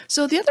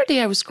So the other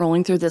day I was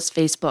scrolling through this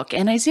Facebook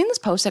and I seen this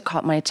post that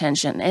caught my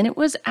attention, and it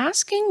was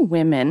asking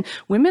women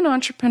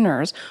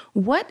entrepreneurs,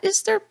 what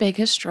is their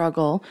biggest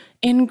struggle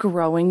in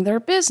growing their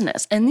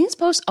business? And these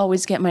posts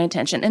always get my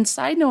attention. And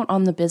side note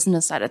on the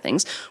business side of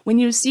things, when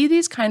you see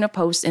these kind of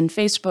posts in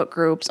Facebook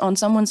groups, on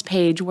someone's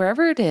page,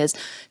 wherever it is,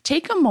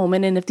 take a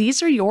moment, and if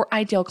these are your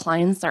ideal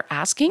clients they're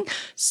asking,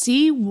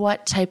 see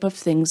what type of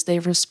things they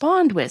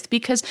respond with,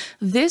 because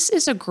this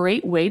is a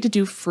great way to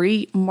do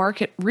free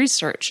market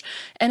research.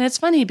 And it's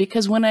funny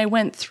because when I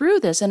went through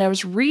this and I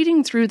was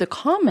reading through the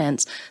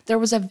comments, there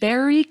was a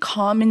very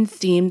common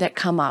theme that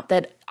come up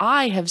that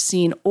I have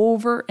seen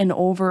over and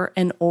over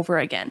and over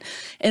again.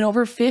 And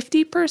over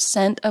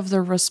 50% of the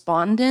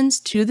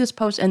respondents to this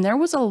post, and there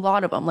was a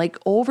lot of them, like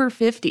over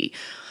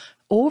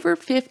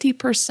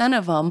 50%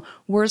 of them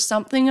were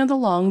something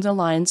along the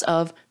lines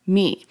of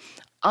me.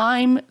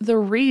 I'm the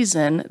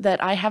reason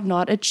that I have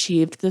not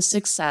achieved the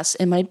success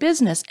in my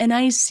business. And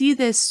I see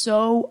this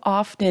so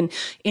often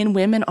in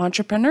women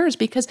entrepreneurs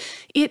because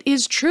it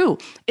is true.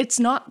 It's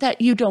not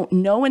that you don't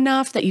know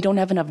enough, that you don't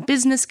have enough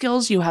business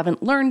skills, you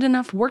haven't learned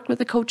enough, worked with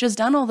the coaches,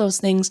 done all those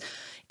things.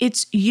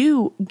 It's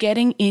you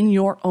getting in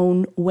your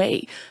own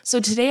way. So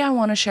today I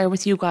want to share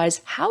with you guys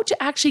how to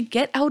actually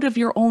get out of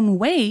your own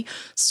way.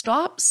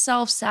 Stop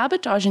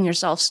self-sabotaging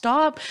yourself.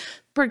 Stop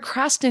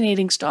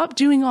procrastinating, stop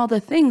doing all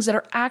the things that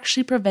are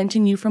actually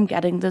preventing you from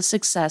getting the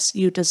success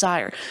you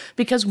desire.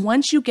 Because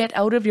once you get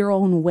out of your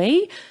own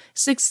way,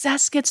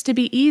 success gets to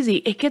be easy,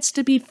 it gets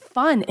to be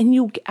fun, and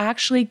you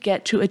actually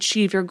get to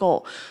achieve your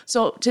goal.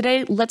 So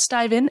today, let's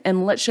dive in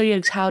and let's show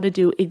you how to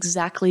do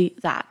exactly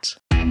that.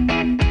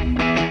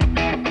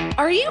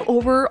 Are you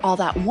over all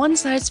that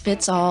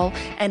one-size-fits-all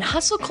and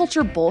hustle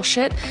culture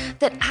bullshit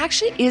that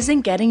actually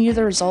isn't getting you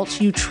the results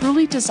you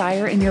truly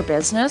desire in your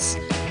business?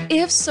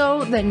 If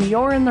so, then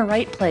you're in the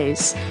right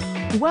place.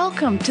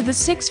 Welcome to the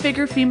Six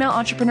Figure Female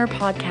Entrepreneur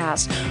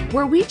Podcast,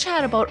 where we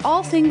chat about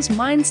all things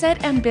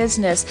mindset and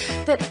business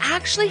that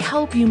actually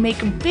help you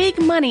make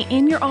big money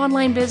in your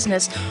online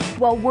business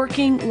while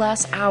working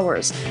less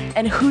hours.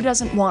 And who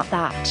doesn't want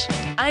that?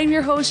 I'm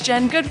your host,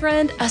 Jen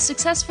Goodfriend, a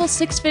successful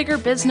six-figure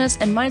business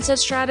and mindset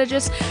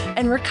strategist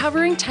and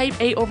recovering type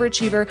A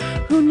overachiever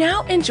who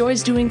now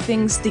enjoys doing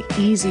things the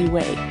easy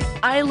way.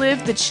 I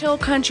live the chill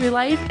country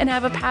life and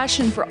have a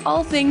passion for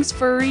all things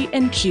furry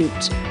and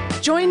cute.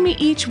 Join me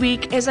each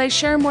week as I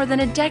share more than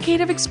a decade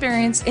of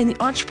experience in the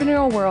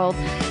entrepreneurial world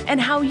and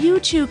how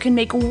you too can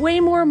make way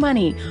more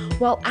money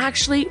while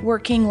actually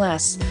working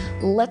less.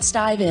 Let's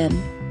dive in.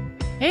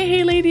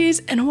 Hey ladies,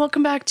 and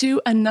welcome back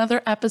to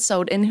another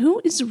episode. And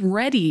who is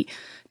ready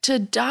to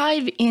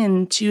dive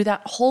into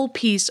that whole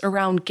piece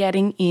around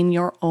getting in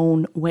your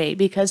own way?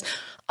 Because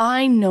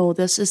I know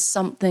this is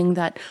something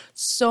that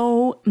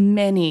so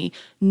many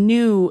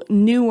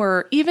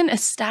newer, even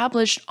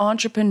established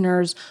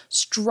entrepreneurs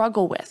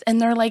struggle with.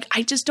 And they're like,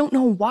 I just don't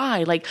know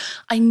why. Like,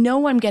 I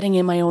know I'm getting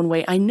in my own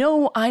way. I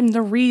know I'm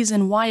the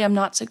reason why I'm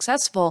not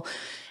successful.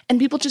 And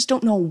people just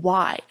don't know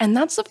why. And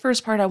that's the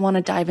first part I want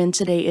to dive in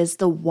today is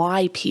the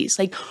why piece.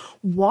 Like,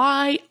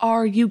 why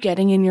are you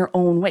getting in your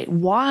own way?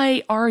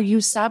 Why are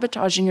you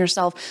sabotaging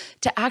yourself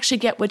to actually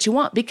get what you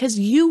want? Because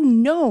you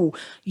know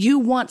you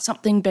want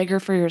something bigger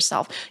for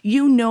yourself.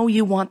 You know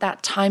you want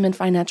that time and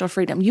financial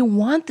freedom. You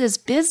want this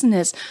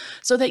business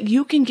so that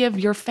you can give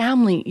your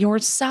family,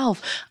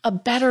 yourself, a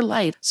better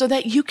life, so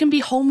that you can be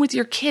home with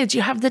your kids.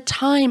 You have the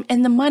time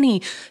and the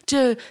money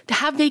to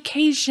have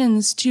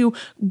vacations, to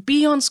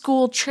be on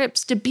school trips,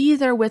 to be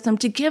there with them,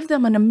 to give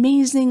them an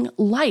amazing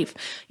life.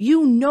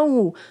 You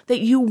know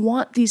that you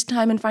want these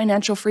time and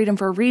financial freedom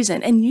for a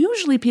reason. And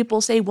usually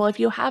people say, well, if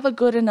you have a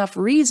good enough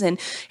reason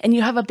and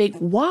you have a big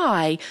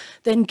why,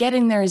 then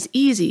getting there is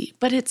easy.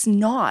 But it's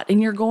not.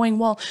 And you're going,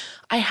 well,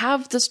 I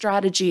have the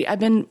strategy. I've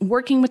been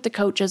working with the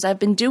coaches. I've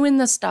been doing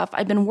this stuff.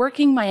 I've been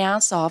working my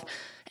ass off,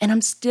 and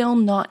I'm still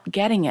not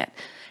getting it.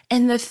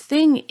 And the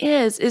thing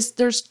is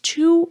there's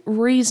two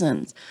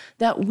reasons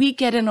that we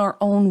get in our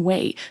own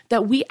way,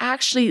 that we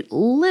actually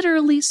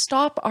literally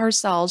stop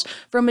ourselves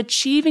from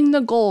achieving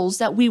the goals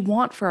that we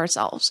want for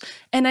ourselves.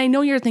 And I know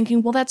you're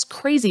thinking, well, that's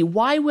crazy.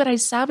 Why would I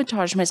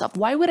sabotage myself?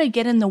 Why would I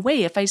get in the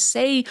way? If I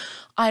say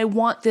I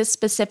want this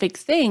specific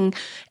thing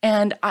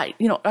and I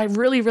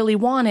really, really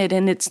want it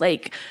and it's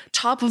like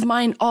top of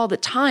mind all the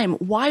time,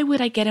 why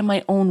would I get in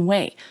my own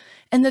way?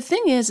 And the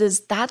thing is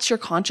that's your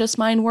conscious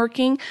mind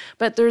working,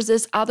 but there's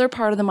this other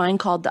part of the mind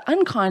called the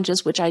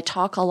unconscious, which I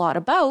talk a lot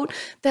about,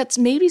 that's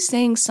maybe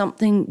saying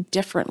something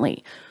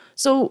differently.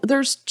 So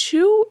there's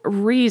two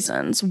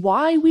reasons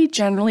why we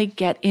generally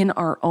get in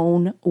our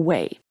own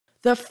way.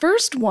 The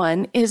first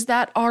one is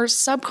that our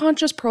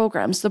subconscious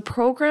programs, the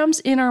programs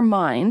in our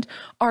mind,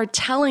 are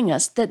telling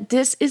us that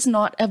this is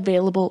not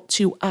available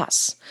to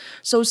us.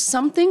 So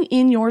something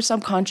in your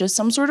subconscious,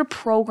 some sort of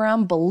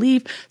program,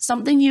 belief,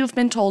 something you've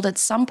been told at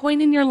some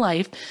point in your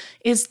life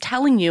is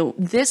telling you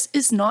this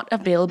is not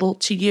available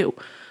to you.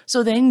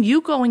 So then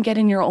you go and get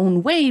in your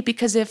own way,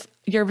 because if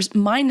your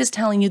mind is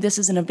telling you this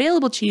isn't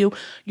available to you,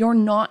 you're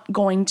not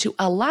going to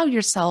allow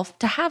yourself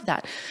to have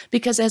that.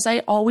 Because as I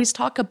always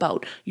talk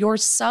about, your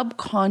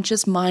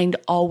subconscious mind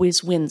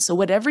always wins. So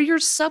whatever your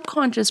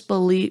subconscious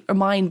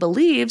mind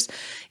believes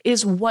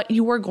is what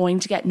you are going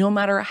to get. No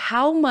matter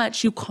how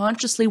much you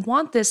consciously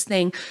want this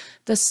thing,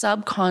 the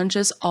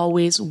subconscious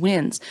always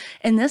wins.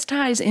 And this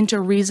ties into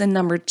reason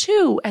number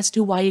 2 as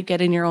to why you get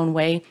in your own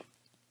way.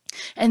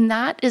 And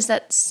that is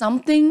that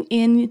something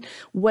in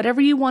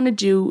whatever you want to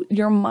do,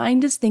 your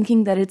mind is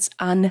thinking that it's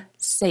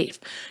unsafe.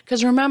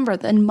 Because remember,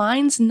 the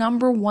mind's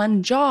number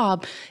one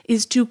job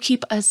is to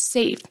keep us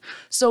safe.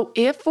 So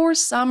if for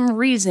some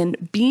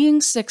reason being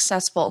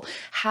successful,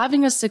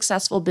 having a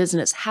successful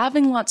business,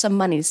 having lots of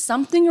money,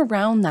 something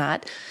around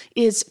that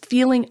is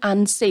feeling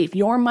unsafe,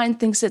 your mind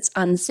thinks it's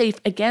unsafe,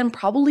 again,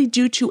 probably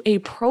due to a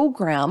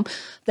program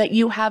that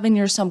you have in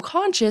your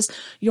subconscious,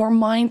 your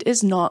mind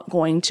is not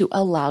going to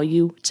allow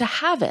you to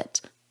have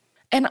it.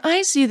 And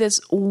I see this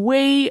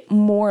way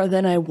more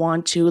than I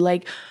want to.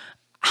 Like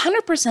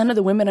 100% of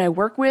the women I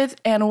work with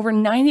and over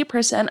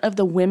 90% of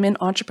the women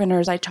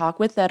entrepreneurs I talk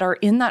with that are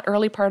in that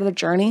early part of the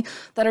journey,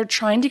 that are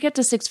trying to get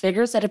to 6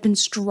 figures, that have been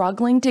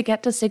struggling to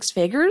get to 6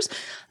 figures,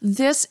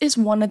 this is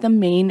one of the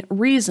main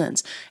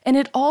reasons. And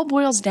it all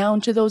boils down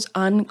to those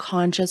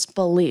unconscious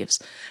beliefs.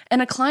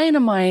 And a client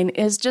of mine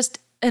is just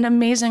an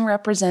amazing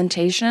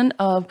representation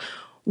of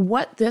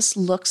what this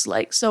looks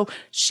like. So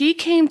she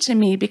came to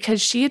me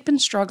because she had been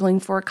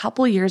struggling for a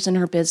couple years in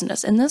her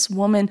business. And this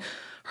woman,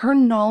 her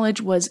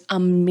knowledge was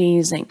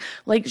amazing.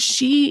 Like,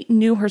 she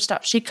knew her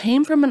stuff. She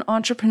came from an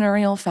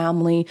entrepreneurial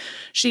family.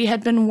 She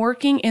had been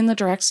working in the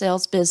direct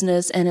sales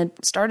business and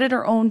had started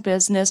her own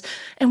business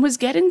and was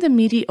getting the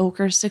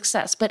mediocre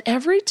success. But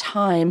every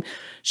time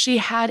she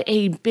had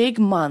a big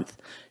month,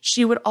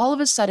 she would all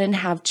of a sudden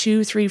have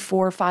 2, 3,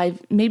 4,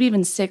 5, maybe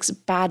even 6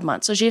 bad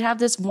months. So she'd have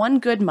this one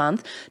good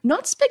month,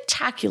 not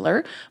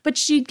spectacular, but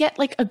she'd get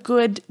like a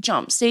good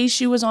jump. Say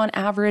she was on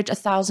average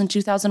 $1,000,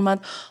 $2,000 a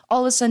month.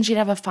 All of a sudden she'd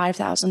have a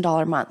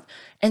 $5,000 month.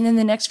 And then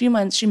the next few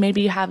months, she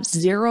maybe have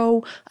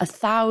 0,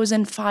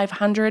 1,000,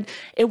 500.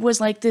 It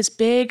was like this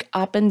big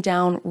up and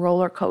down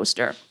roller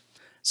coaster.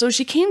 So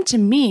she came to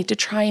me to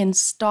try and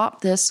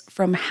stop this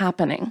from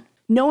happening.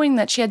 Knowing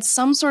that she had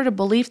some sort of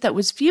belief that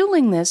was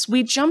fueling this,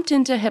 we jumped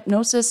into a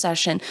hypnosis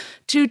session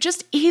to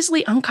just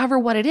easily uncover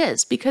what it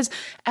is. Because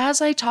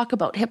as I talk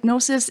about,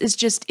 hypnosis is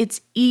just,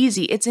 it's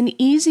easy. It's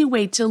an easy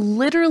way to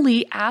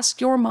literally ask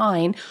your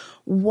mind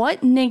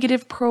what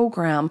negative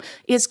program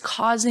is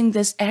causing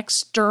this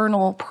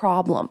external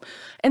problem.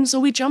 And so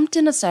we jumped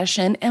in a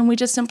session and we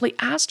just simply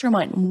asked her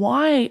mind,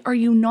 why are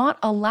you not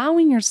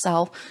allowing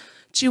yourself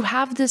to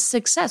have this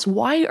success?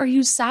 Why are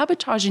you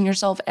sabotaging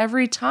yourself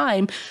every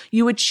time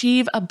you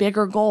achieve a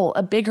bigger goal,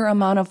 a bigger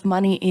amount of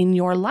money in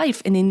your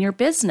life and in your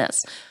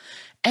business?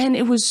 And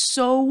it was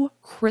so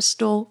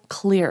crystal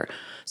clear.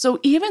 So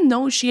even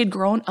though she had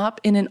grown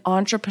up in an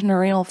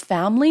entrepreneurial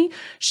family,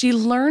 she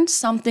learned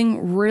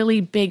something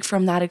really big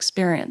from that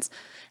experience.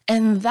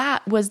 And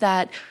that was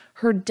that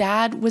her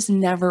dad was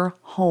never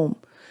home.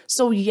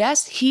 So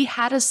yes, he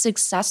had a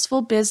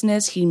successful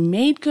business, he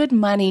made good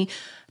money,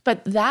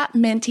 but that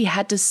meant he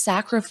had to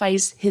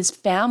sacrifice his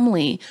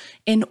family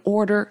in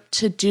order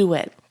to do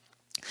it.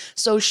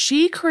 So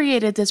she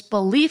created this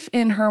belief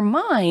in her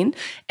mind,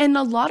 and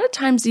a lot of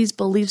times these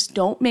beliefs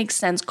don't make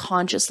sense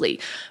consciously.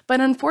 But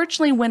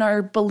unfortunately, when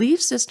our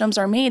belief systems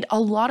are made, a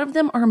lot of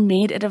them are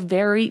made at a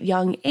very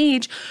young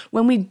age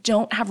when we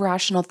don't have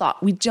rational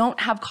thought. We don't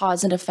have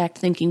cause and effect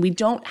thinking. We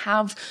don't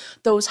have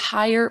those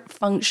higher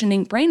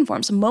functioning brain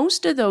forms.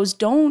 Most of those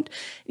don't,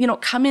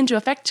 come into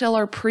effect till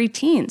our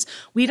preteens.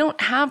 We don't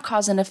have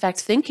cause and effect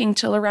thinking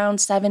till around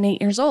 7,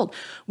 8 years old.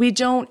 We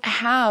don't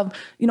have,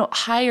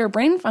 higher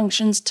brain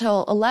functions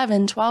till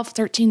 11, 12,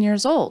 13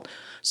 years old.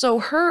 So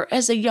her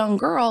as a young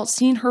girl,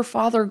 seeing her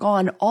father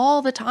gone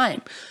all the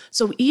time.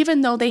 So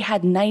even though they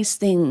had nice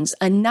things,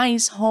 a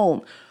nice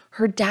home,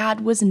 her dad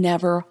was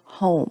never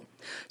home.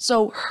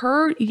 So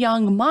her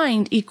young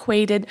mind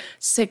equated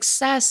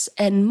success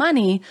and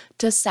money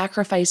to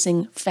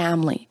sacrificing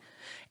family.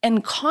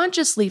 And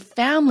consciously,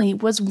 family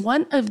was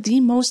one of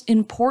the most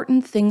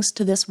important things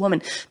to this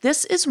woman.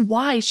 This is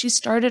why she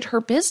started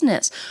her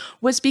business,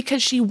 was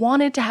because she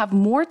wanted to have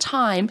more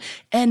time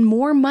and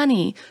more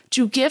money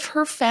to give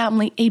her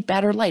family a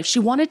better life. She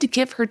wanted to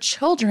give her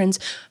children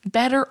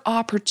better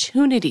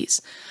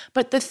opportunities.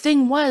 But the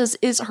thing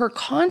is her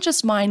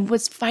conscious mind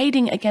was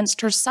fighting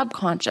against her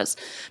subconscious,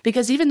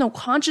 because even though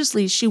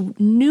consciously she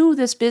knew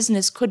this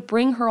business could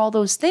bring her all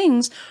those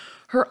things,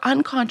 her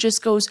unconscious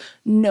goes,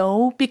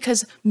 no,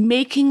 because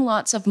making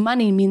lots of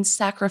money means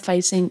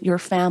sacrificing your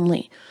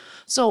family.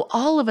 So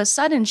all of a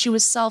sudden, she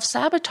was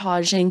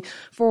self-sabotaging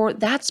for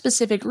that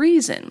specific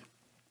reason.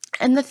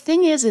 And the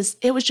thing is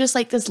it was just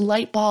like this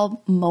light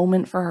bulb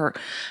moment for her.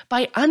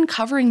 By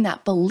uncovering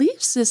that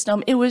belief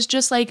system, it was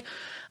just like,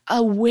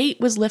 A weight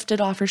was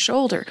lifted off her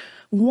shoulder.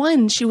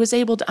 One, she was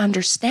able to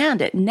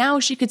understand it. Now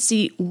she could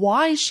see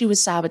why she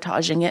was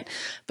sabotaging it.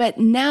 But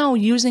now,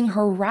 using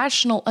her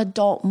rational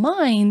adult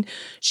mind,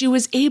 she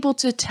was able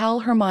to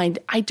tell her mind,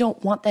 I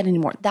don't want that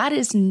anymore. That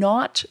is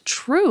not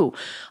true.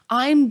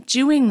 I'm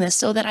doing this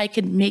so that I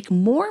can make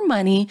more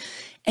money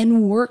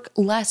and work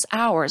less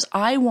hours.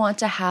 I want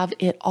to have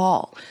it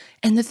all.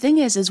 And the thing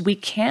is we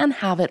can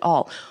have it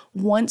all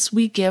once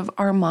we give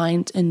our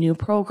mind a new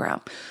program.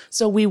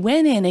 So we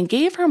went in and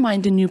gave her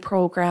mind a new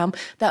program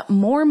that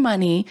more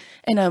money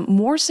and a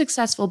more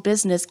successful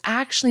business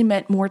actually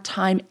meant more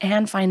time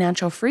and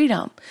financial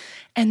freedom.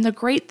 And the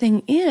great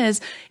thing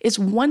is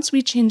once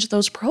we change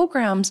those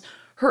programs,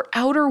 her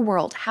outer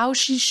world, how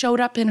she showed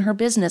up in her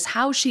business,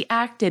 how she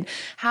acted,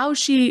 how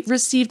she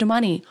received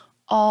money,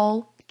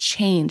 all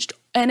changed.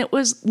 And it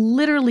was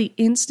literally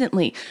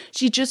instantly.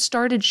 She just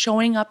started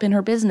showing up in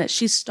her business.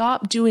 She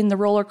stopped doing the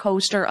roller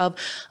coaster of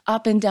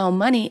up and down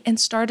money and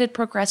started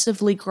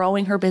progressively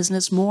growing her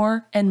business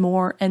more and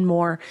more and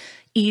more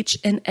each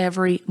and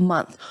every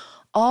month.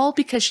 All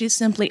because she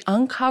simply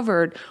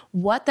uncovered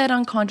what that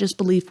unconscious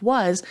belief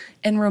was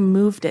and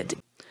removed it.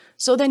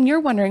 So then you're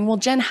wondering, well,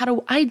 Jen, how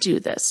do I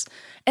do this?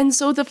 And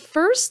so the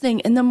first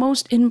thing and the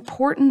most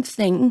important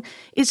thing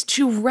is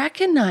to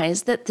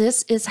recognize that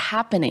this is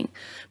happening,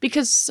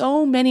 because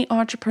so many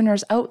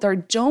entrepreneurs out there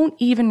don't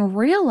even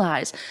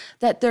realize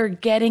that they're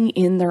getting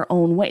in their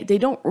own way. They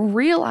don't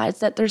realize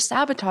that they're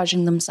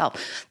sabotaging themselves.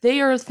 They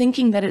are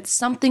thinking that it's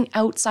something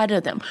outside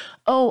of them.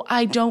 Oh,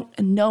 I don't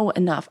know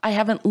enough. I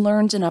haven't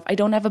learned enough. I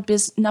don't have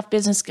enough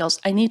business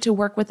skills. I need to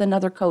work with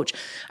another coach.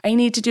 I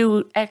need to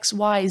do X,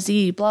 Y,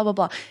 Z, blah, blah,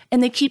 blah.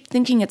 And they keep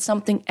thinking it's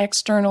something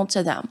external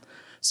to them.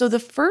 So the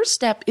first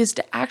step is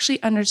to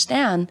actually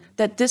understand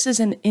that this is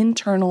an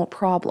internal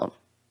problem.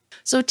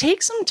 So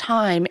take some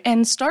time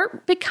and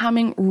start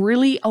becoming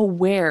really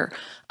aware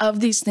of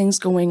these things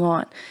going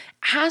on.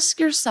 Ask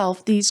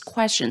yourself these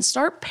questions.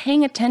 Start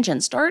paying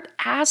attention. Start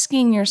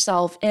asking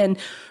yourself and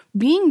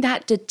being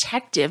that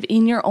detective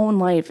in your own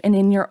life and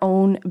in your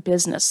own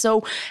business.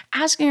 So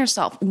asking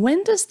yourself,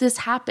 when does this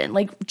happen?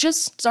 Like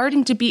just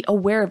starting to be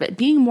aware of it,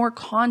 being more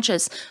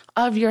conscious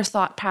of your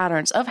thought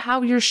patterns, of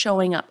how you're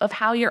showing up, of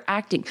how you're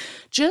acting.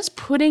 Just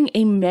putting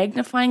a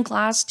magnifying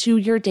glass to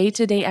your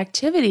day-to-day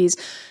activities,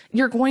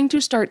 you're going to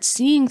start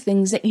seeing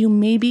things that you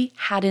maybe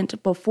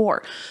hadn't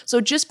before. So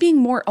just being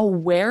more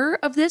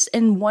aware of this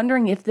and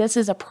wondering if this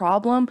is a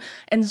problem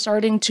and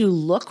starting to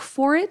look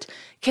for it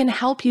can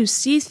help you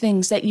see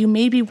things that you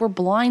maybe were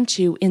blind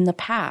to in the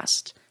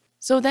past.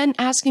 So then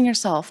asking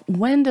yourself,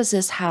 when does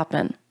this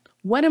happen?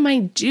 What am I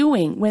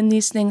doing when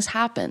these things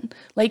happen?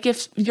 Like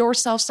if you're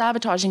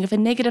self-sabotaging, if a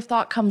negative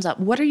thought comes up,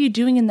 what are you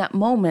doing in that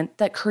moment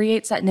that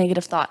creates that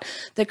negative thought,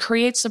 that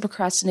creates the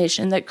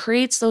procrastination, that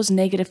creates those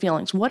negative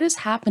feelings? What is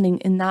happening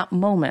in that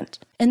moment?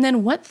 And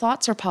then what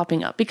thoughts are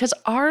popping up? Because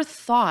our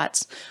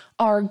thoughts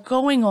are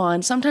going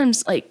on,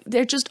 sometimes like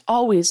they're just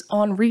always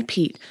on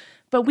repeat.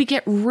 But we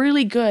get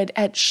really good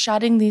at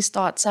shutting these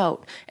thoughts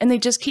out, and they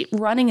just keep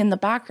running in the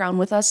background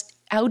with us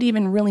out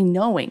even really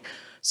knowing.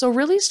 So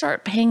really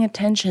start paying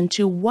attention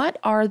to what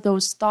are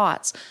those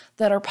thoughts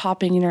that are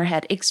popping in your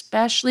head,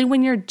 especially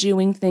when you're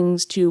doing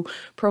things to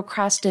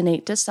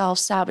procrastinate, to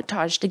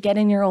self-sabotage, to get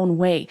in your own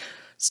way.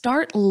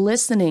 Start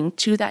listening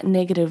to that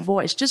negative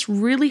voice. Just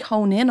really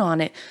hone in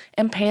on it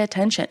and pay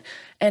attention.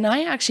 And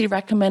I actually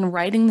recommend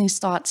writing these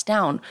thoughts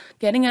down,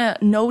 getting a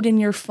note in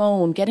your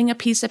phone, getting a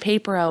piece of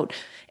paper out.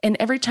 And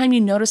every time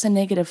you notice a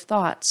negative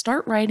thought,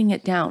 start writing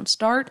it down.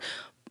 Start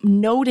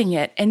noting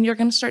it, and you're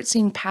going to start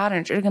seeing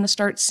patterns. You're going to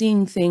start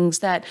seeing things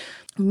that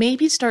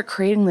maybe start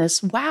creating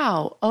this,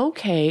 wow,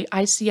 okay,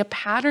 I see a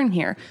pattern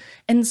here.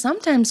 And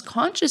sometimes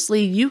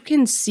consciously you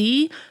can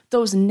see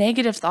those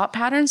negative thought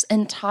patterns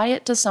and tie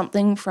it to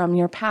something from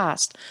your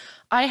past.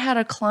 I had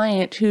a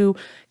client who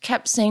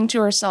kept saying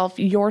to herself,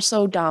 you're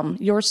so dumb,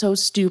 you're so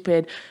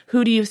stupid,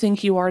 who do you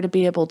think you are to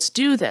be able to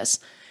do this?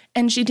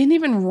 And she didn't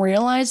even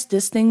realize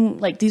this thing,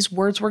 like these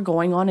words were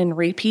going on in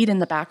repeat in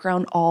the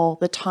background all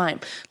the time.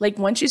 Like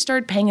once you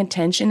started paying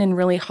attention and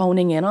really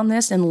honing in on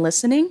this and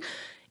listening,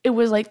 it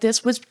was like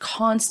this was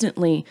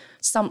constantly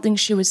something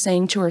she was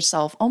saying to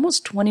herself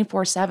almost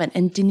 24/7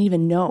 and didn't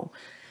even know.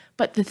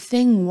 But the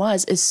thing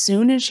was, as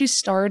soon as she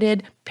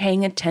started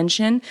paying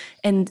attention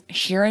and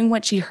hearing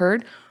what she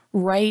heard,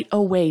 right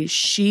away,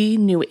 she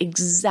knew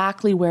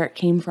exactly where it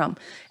came from.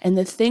 And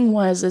the thing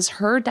was, is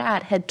her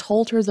dad had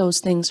told her those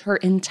things her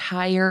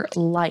entire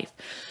life.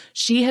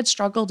 She had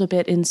struggled a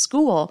bit in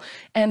school,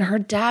 and her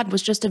dad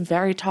was just a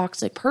very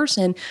toxic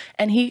person.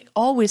 And he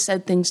always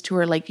said things to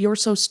her like, you're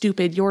so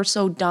stupid, you're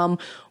so dumb,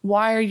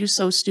 why are you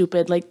so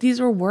stupid? Like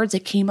these were words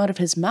that came out of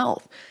his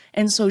mouth.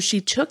 And so she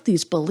took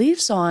these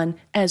beliefs on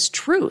as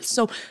truth.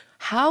 So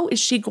how is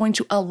she going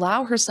to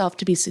allow herself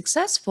to be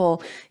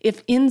successful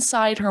if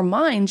inside her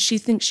mind she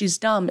thinks she's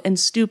dumb and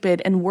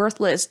stupid and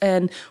worthless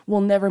and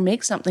will never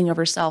make something of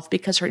herself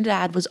because her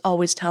dad was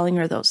always telling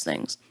her those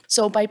things?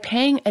 So by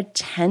paying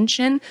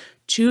attention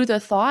to the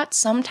thoughts,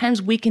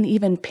 sometimes we can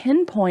even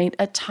pinpoint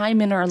a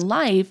time in our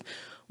life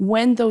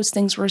when those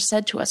things were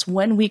said to us,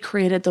 when we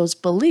created those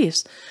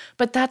beliefs.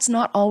 But that's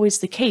not always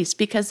the case,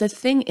 because the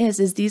thing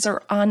is these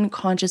are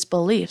unconscious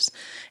beliefs,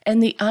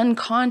 and the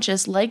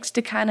unconscious likes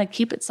to kind of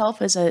keep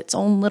itself as its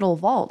own little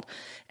vault.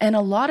 And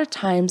a lot of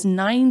times,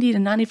 90 to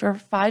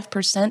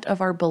 95% of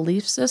our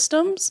belief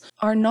systems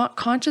are not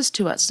conscious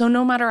to us. So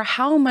no matter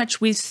how much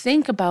we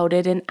think about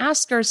it and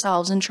ask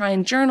ourselves and try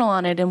and journal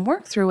on it and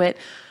work through it,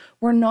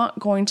 we're not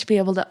going to be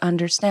able to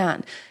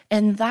understand.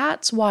 And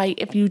that's why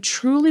if you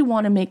truly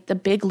want to make the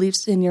big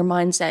leaps in your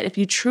mindset, if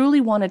you truly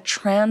want to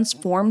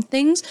transform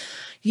things,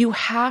 you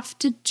have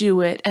to do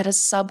it at a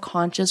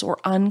subconscious or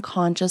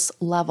unconscious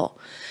level.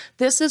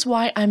 This is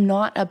why I'm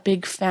not a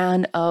big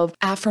fan of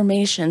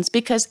affirmations,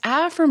 because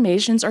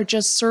affirmations are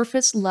just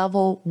surface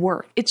level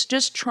work. It's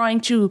just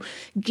trying to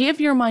give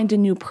your mind a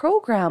new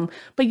program,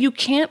 but you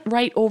can't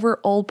write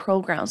over old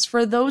programs.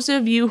 For those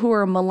of you who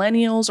are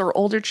millennials or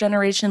older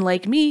generation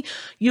like me,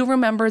 you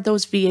remember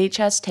those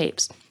VHS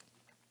tapes.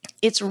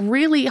 It's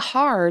really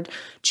hard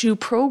to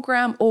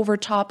program over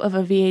top of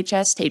a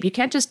VHS tape. You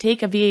can't just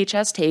take a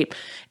VHS tape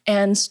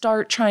and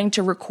start trying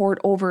to record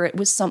over it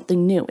with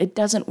something new. It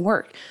doesn't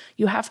work.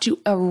 You have to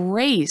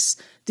erase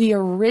the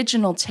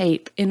original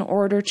tape in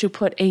order to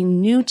put a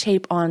new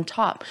tape on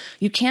top.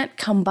 You can't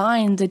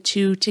combine the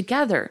two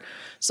together.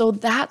 So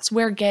that's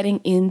where getting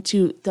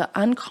into the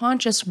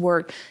unconscious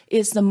work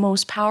is the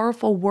most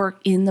powerful work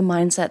in the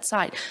mindset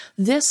side.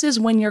 This is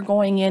when you're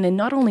going in and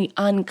not only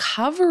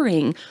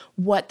uncovering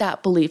what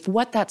that belief,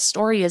 what that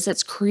story is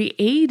that's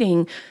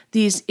creating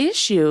these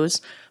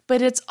issues,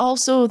 but it's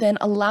also then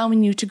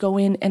allowing you to go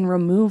in and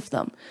remove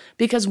them.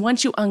 Because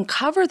once you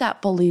uncover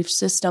that belief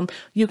system,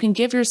 you can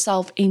give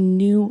yourself a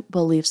new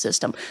belief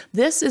system.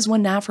 This is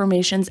when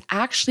affirmations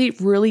actually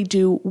really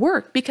do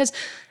work. Because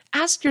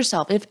ask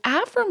yourself, if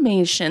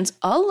affirmations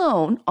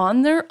alone,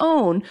 on their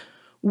own,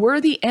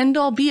 were the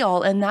end-all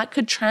be-all and that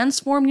could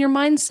transform your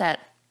mindset,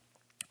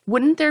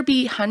 wouldn't there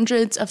be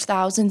hundreds of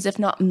thousands, if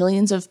not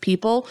millions of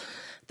people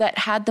that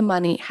had the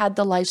money, had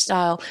the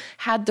lifestyle,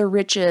 had the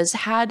riches,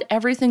 had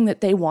everything that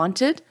they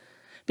wanted?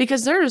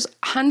 Because there's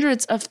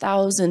hundreds of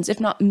thousands, if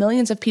not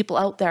millions of people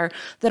out there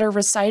that are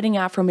reciting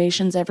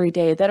affirmations every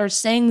day, that are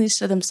saying these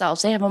to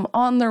themselves. They have them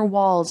on their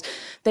walls.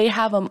 They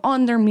have them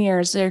on their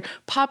mirrors. They're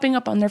popping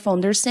up on their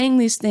phone. They're saying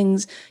these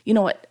things,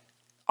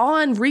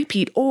 on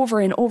repeat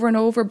over and over and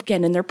over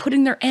again. And they're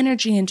putting their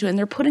energy into it and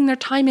they're putting their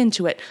time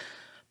into it,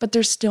 but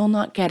they're still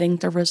not getting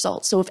the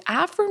results. So if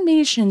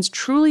affirmations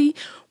truly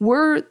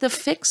were the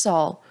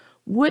fix-all,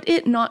 would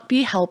it not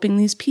be helping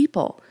these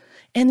people?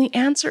 And the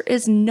answer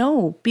is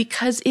no,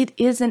 because it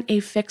isn't a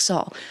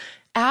fix-all.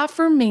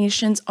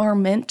 Affirmations are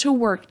meant to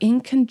work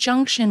in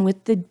conjunction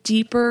with the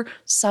deeper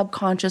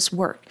subconscious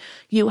work.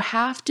 You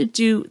have to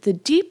do the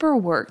deeper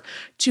work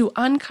to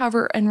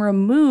uncover and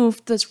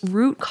remove this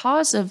root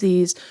cause of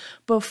these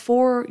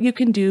before you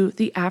can do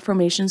the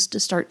affirmations to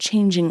start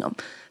changing them.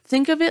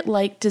 Think of it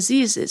like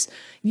diseases.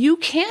 You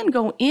can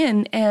go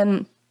in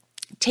and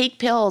take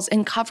pills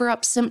and cover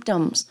up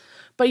symptoms,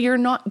 but you're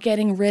not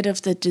getting rid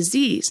of the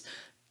disease.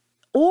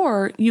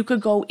 Or you could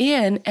go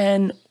in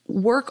and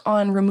work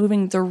on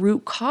removing the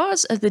root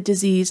cause of the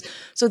disease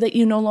so that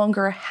you no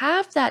longer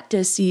have that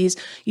disease,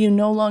 you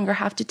no longer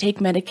have to take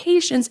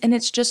medications, and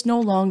it's just no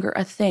longer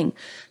a thing.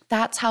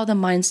 That's how the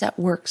mindset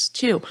works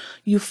too.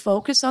 You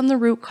focus on the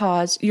root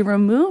cause, you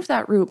remove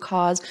that root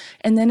cause,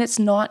 and then it's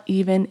not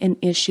even an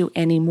issue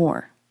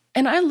anymore.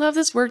 And I love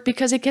this work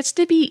because it gets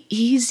to be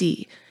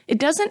easy. It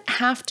doesn't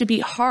have to be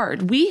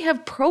hard. We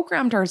have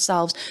programmed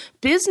ourselves.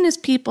 Business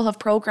people have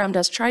programmed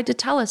us, tried to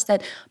tell us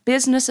that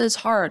business is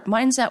hard.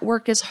 Mindset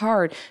work is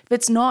hard. If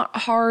it's not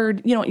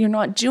hard, you're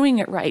not doing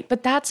it right.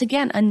 But that's,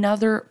 again,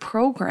 another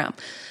program.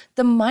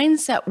 The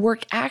mindset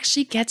work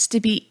actually gets to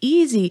be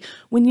easy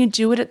when you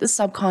do it at the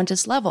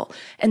subconscious level.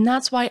 And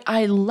that's why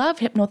I love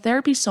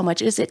hypnotherapy so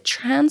much, is it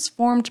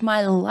transformed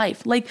my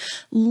life, like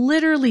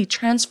literally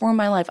transformed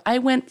my life. I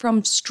went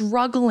from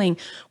struggling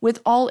with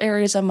all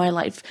areas of my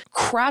life,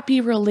 crappy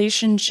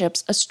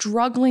relationships, a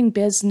struggling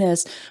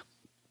business,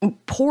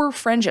 poor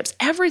friendships,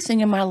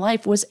 everything in my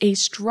life was a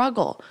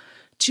struggle,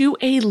 to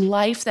a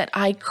life that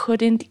I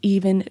couldn't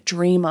even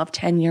dream of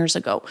 10 years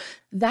ago.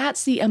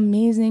 That's the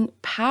amazing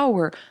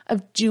power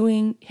of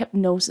doing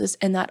hypnosis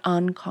and that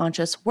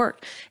unconscious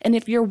work. And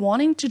if you're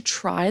wanting to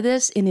try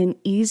this in an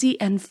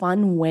easy and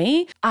fun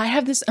way, I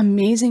have this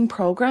amazing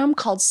program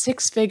called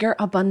Six Figure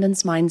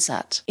Abundance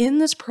Mindset. In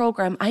this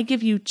program, I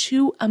give you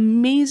 2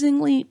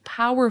 amazingly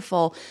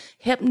powerful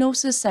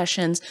hypnosis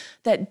sessions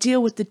that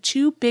deal with the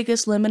 2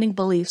 biggest limiting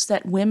beliefs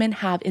that women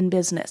have in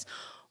business.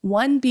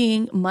 One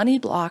being money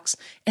blocks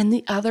and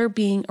the other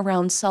being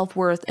around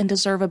self-worth and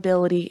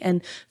deservability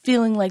and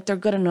feeling like they're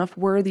good enough,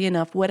 worthy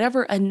enough,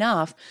 whatever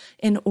enough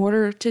in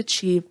order to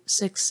achieve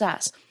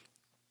success.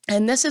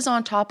 And this is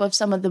on top of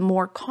some of the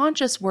more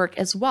conscious work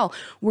as well.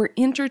 We're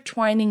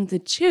intertwining the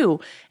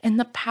 2. And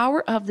the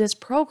power of this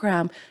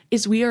program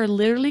is we are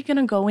literally going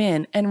to go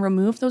in and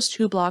remove those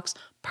 2 blocks,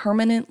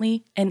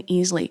 permanently and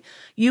easily.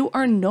 You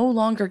are no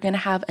longer going to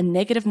have a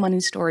negative money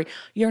story.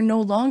 You're no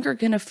longer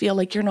going to feel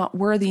like you're not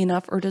worthy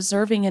enough or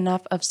deserving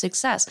enough of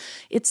success.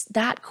 It's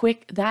that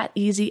quick, that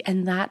easy,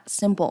 and that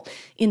simple.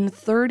 In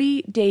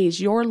 30 days,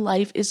 your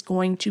life is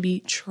going to be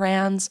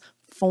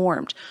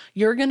transformed.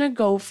 You're going to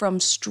go from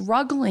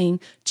struggling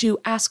to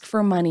ask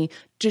for money,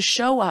 to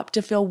show up,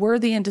 to feel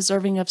worthy and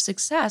deserving of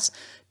success,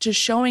 to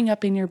showing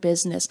up in your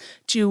business,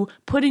 to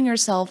putting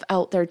yourself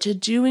out there, to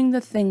doing the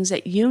things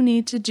that you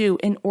need to do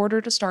in order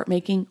to start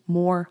making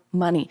more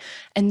money.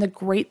 And the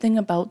great thing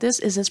about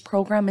this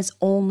program is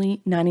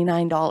only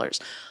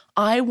 $99.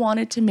 I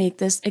wanted to make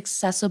this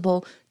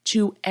accessible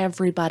to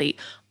everybody.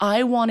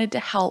 I wanted to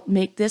help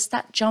make this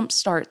that jump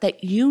start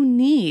that you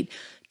need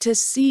to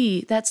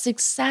see that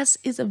success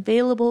is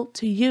available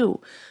to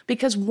you.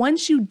 Because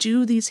once you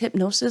do these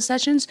hypnosis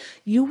sessions,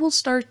 you will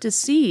start to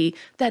see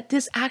that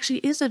this actually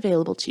is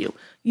available to you.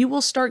 You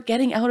will start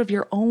getting out of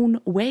your own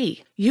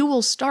way. You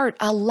will start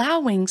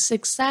allowing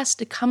success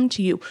to come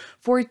to you,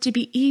 for it to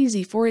be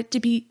easy, for it to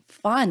be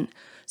fun.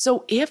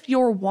 So if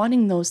you're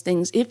wanting those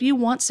things, if you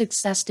want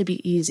success to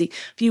be easy,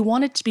 if you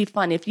want it to be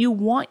fun, if you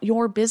want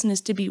your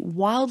business to be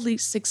wildly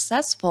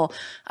successful,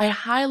 I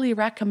highly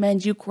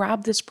recommend you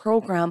grab this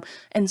program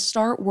and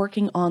start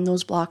working on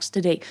those blocks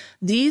today.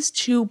 These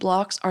 2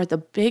 blocks are the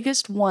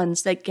biggest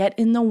ones that get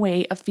in the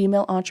way of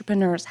female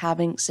entrepreneurs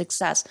having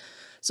success.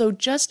 So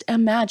just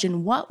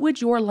imagine, what would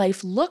your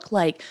life look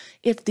like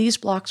if these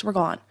blocks were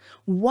gone?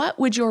 What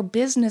would your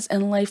business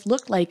and life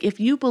look like if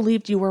you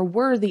believed you were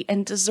worthy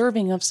and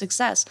deserving of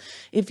success?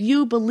 If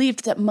you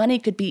believed that money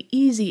could be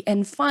easy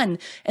and fun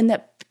and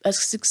that a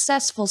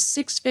successful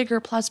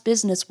 6-figure plus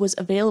business was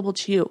available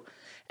to you?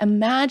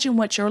 Imagine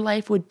what your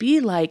life would be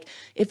like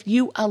if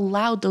you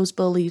allowed those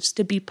beliefs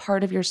to be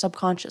part of your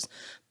subconscious,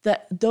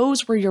 that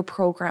those were your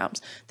programs,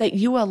 that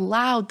you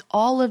allowed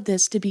all of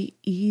this to be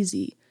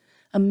easy.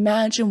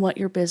 Imagine what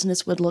your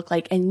business would look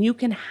like, and you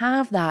can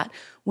have that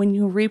when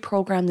you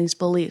reprogram these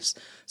beliefs.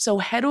 So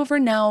head over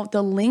now.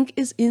 The link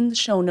is in the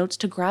show notes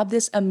to grab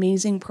this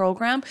amazing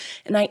program.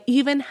 And I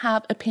even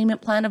have a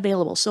payment plan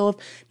available. So if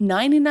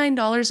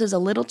 $99 is a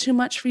little too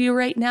much for you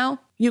right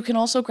now, you can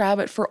also grab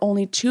it for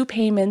only 2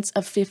 payments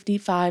of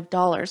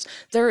 $55.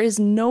 There is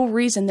no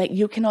reason that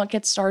you cannot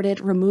get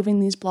started removing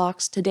these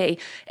blocks today.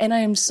 And I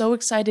am so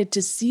excited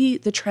to see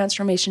the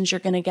transformations you're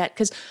going to get,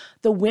 because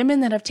the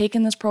women that have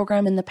taken this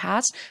program in the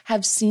past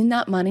have seen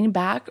that money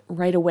back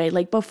right away.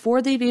 Like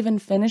before they've even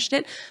finished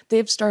it,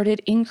 they've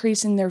started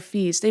increasing their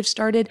fees. They've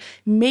started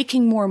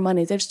making more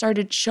money. They've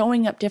started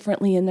showing up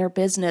differently in their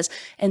business,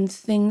 and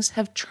things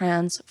have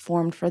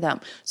transformed for them.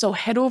 So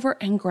head over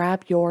and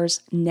grab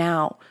yours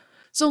now.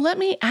 So let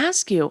me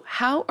ask you,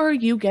 how are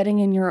you getting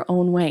in your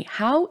own way?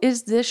 How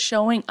is this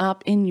showing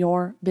up in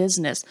your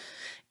business?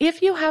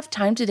 If you have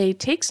time today,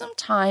 take some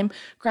time,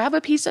 grab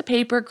a piece of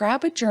paper,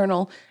 grab a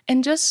journal,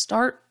 and just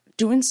start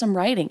doing some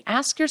writing.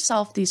 Ask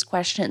yourself these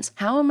questions.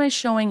 How am I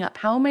showing up?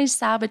 How am I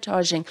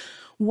sabotaging?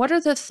 What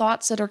are the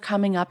thoughts that are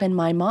coming up in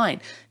my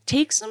mind?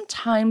 Take some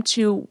time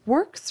to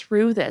work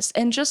through this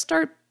and just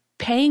start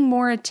paying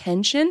more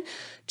attention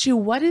to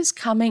what is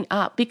coming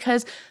up.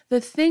 Because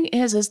the thing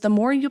is the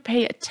more you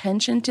pay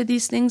attention to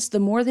these things, the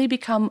more they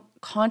become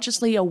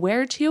consciously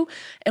aware to you.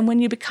 And when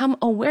you become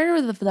aware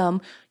of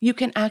them, you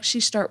can actually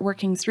start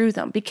working through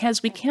them,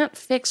 because we can't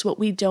fix what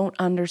we don't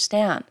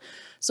understand.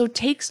 So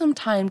take some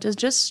time to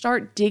just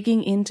start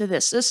digging into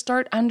this. Just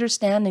start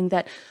understanding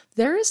that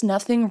there is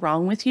nothing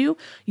wrong with you.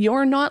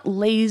 You're not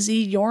lazy.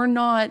 You're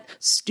not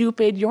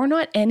stupid. You're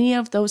not any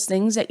of those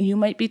things that you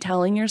might be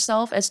telling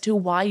yourself as to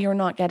why you're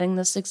not getting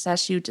the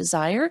success you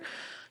desire.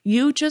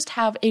 You just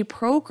have a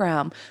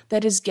program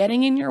that is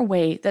getting in your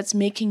way, that's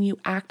making you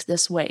act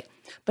this way.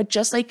 But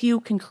just like you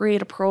can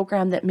create a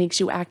program that makes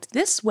you act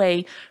this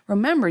way,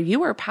 remember,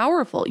 you are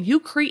powerful.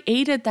 You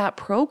created that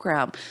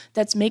program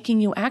that's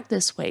making you act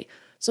this way.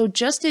 So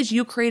just as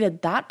you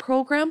created that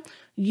program,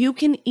 you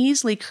can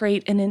easily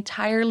create an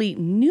entirely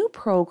new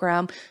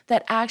program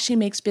that actually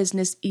makes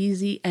business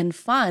easy and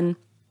fun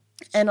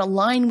and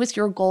align with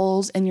your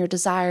goals and your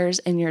desires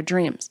and your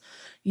dreams.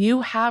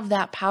 You have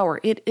that power.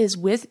 It is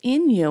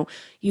within you.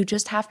 You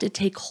just have to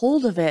take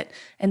hold of it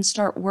and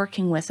start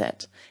working with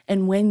it.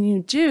 And when you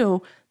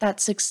do,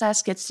 that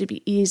success gets to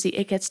be easy.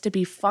 It gets to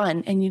be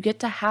fun. And you get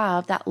to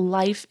have that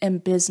life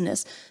and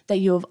business that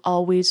you have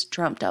always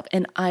dreamt of.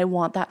 And I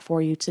want that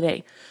for you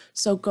today.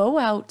 So go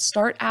out,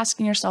 start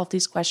asking yourself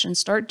these questions,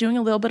 start doing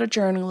a little bit of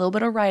journaling, a little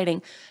bit of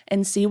writing,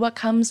 and see what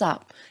comes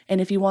up. And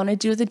if you want to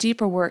do the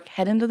deeper work,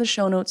 head into the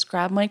show notes,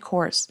 grab my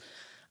course.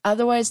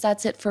 Otherwise,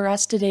 that's it for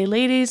us today,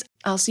 ladies.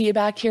 I'll see you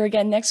back here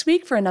again next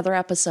week for another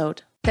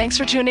episode. Thanks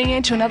for tuning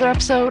in to another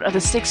episode of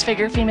the Six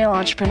Figure Female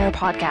Entrepreneur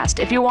Podcast.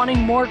 If you're wanting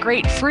more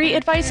great free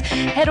advice,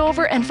 head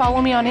over and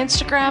follow me on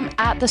Instagram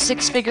at the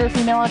Six Figure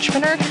Female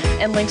Entrepreneur,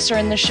 and links are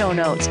in the show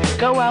notes.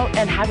 Go out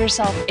and have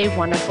yourself a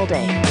wonderful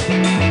day.